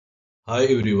Hi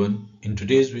everyone, in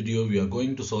today's video we are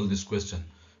going to solve this question.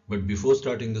 But before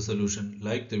starting the solution,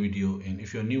 like the video, and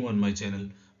if you are new on my channel,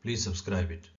 please subscribe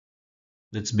it.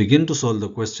 Let's begin to solve the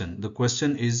question. The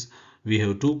question is, we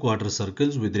have two quarter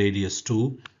circles with radius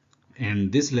 2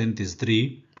 and this length is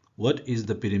 3. What is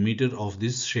the perimeter of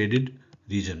this shaded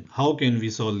region? How can we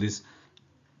solve this?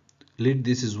 Let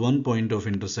this is one point of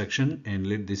intersection and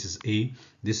let this is A.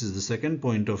 This is the second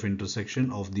point of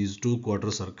intersection of these two quarter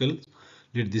circles.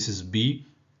 Let this is B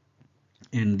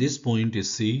and this point is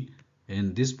C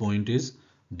and this point is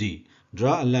D.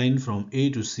 Draw a line from A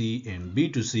to C and B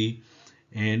to C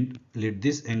and let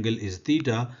this angle is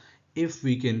theta. If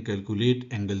we can calculate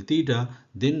angle theta,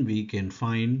 then we can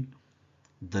find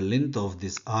the length of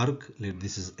this arc. Let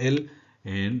this is L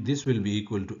and this will be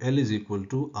equal to L is equal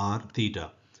to R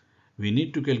theta. We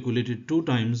need to calculate it two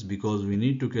times because we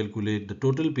need to calculate the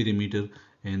total perimeter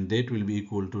and that will be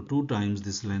equal to 2 times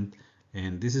this length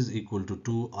and this is equal to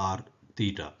 2r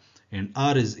theta and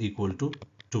r is equal to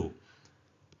 2.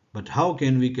 But how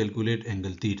can we calculate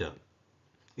angle theta?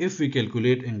 If we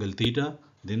calculate angle theta,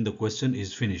 then the question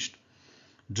is finished.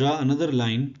 Draw another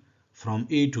line from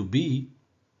A to B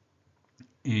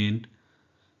and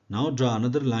now draw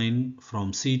another line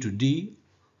from C to D.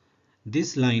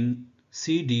 This line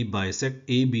CD bisect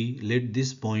AB. Let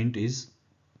this point is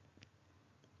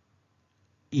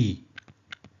E.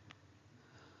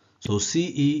 So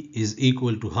CE is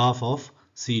equal to half of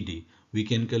CD. We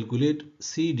can calculate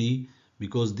CD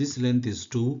because this length is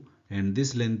 2 and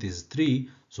this length is 3.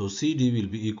 So CD will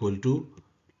be equal to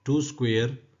 2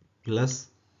 square plus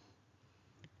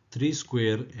 3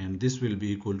 square and this will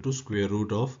be equal to square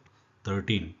root of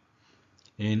 13.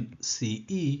 And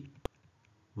CE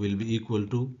will be equal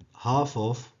to half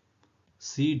of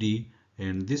CD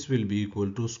and this will be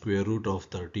equal to square root of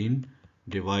 13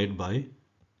 divided by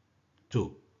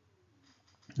 2.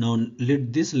 Now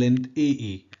let this length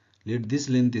AE, let this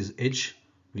length is H.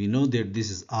 We know that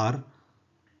this is R.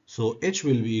 So H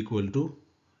will be equal to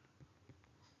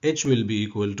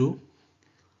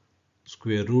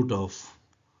square root of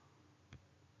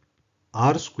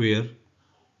R square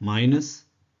minus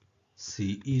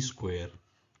CE square.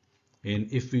 And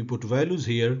if we put values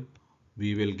here,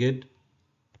 we will get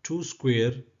 2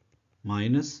 square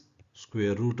minus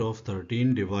square root of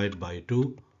 13 divided by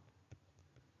 2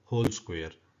 whole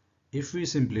square. If we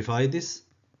simplify this,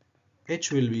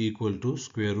 H will be equal to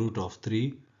square root of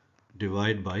 3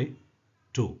 divided by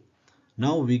 2.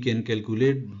 Now we can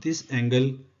calculate this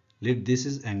angle. Let this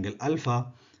is angle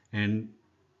alpha and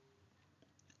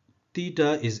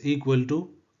theta is equal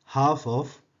to half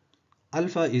of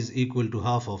alpha is equal to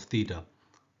half of theta.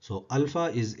 So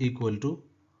alpha is equal to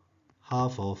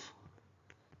half of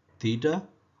theta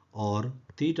or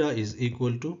theta is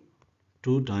equal to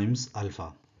 2 times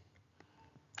alpha.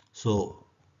 So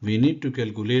we need to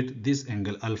calculate this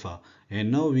angle alpha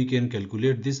and now we can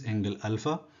calculate this angle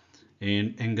alpha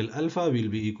and angle alpha will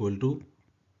be equal to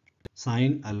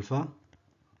sine alpha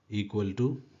equal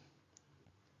to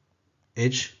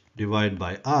h divided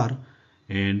by r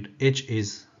and h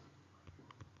is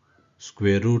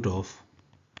square root of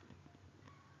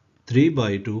 3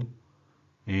 by 2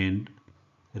 and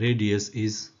radius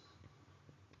is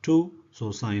 2.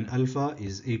 So sine alpha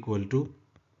is equal to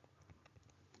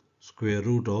square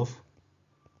root of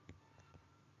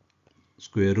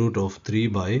 3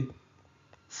 by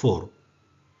 4.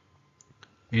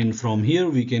 And from here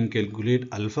we can calculate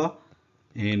alpha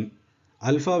and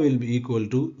alpha will be equal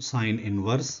to sine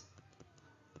inverse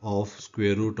of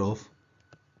square root of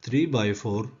 3 by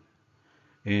 4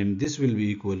 and this will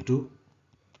be equal to,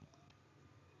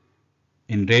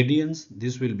 in radians,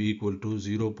 this will be equal to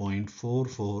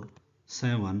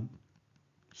 0.447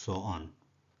 so on.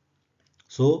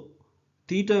 So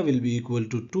theta will be equal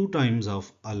to 2 times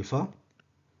of alpha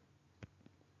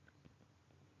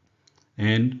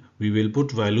and we will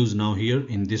put values now here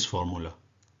in this formula.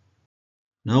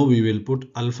 Now we will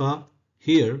put alpha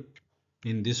here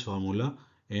in this formula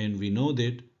and we know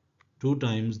that 2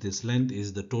 times this length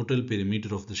is the total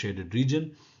perimeter of the shaded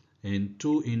region and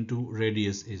 2 into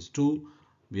radius is 2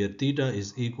 where theta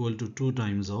is equal to 2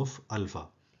 times of alpha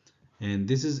and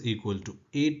this is equal to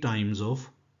 8 times of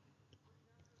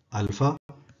alpha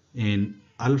and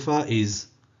alpha is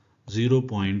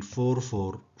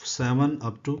 0.447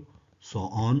 up to so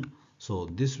on. So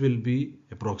this will be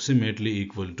approximately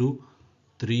equal to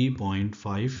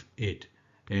 3.58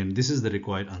 and this is the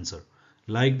required answer.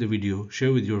 Like the video,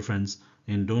 share with your friends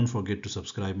and don't forget to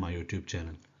subscribe my YouTube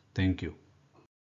channel. Thank you.